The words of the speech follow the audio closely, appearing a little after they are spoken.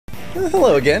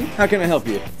Hello again. How can I help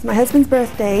you? It's my husband's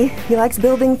birthday. He likes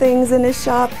building things in his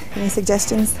shop. Any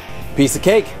suggestions? Piece of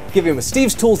cake. Give him a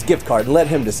Steve's Tools gift card and let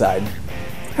him decide.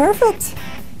 Perfect.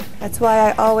 That's why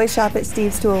I always shop at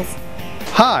Steve's Tools.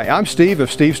 Hi, I'm Steve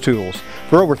of Steve's Tools.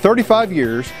 For over 35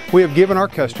 years, we have given our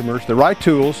customers the right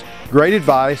tools, great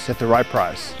advice at the right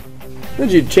price.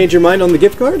 Did you change your mind on the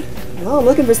gift card? Oh, I'm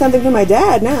looking for something for my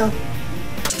dad now.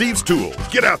 Steve's Tools.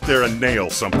 Get out there and nail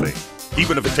something,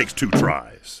 even if it takes 2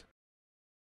 tries.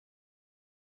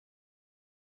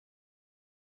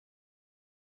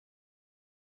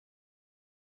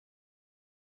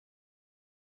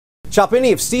 Shop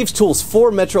any of Steve's Tools'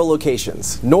 4 metro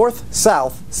locations: North,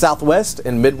 South, Southwest,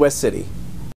 and Midwest City.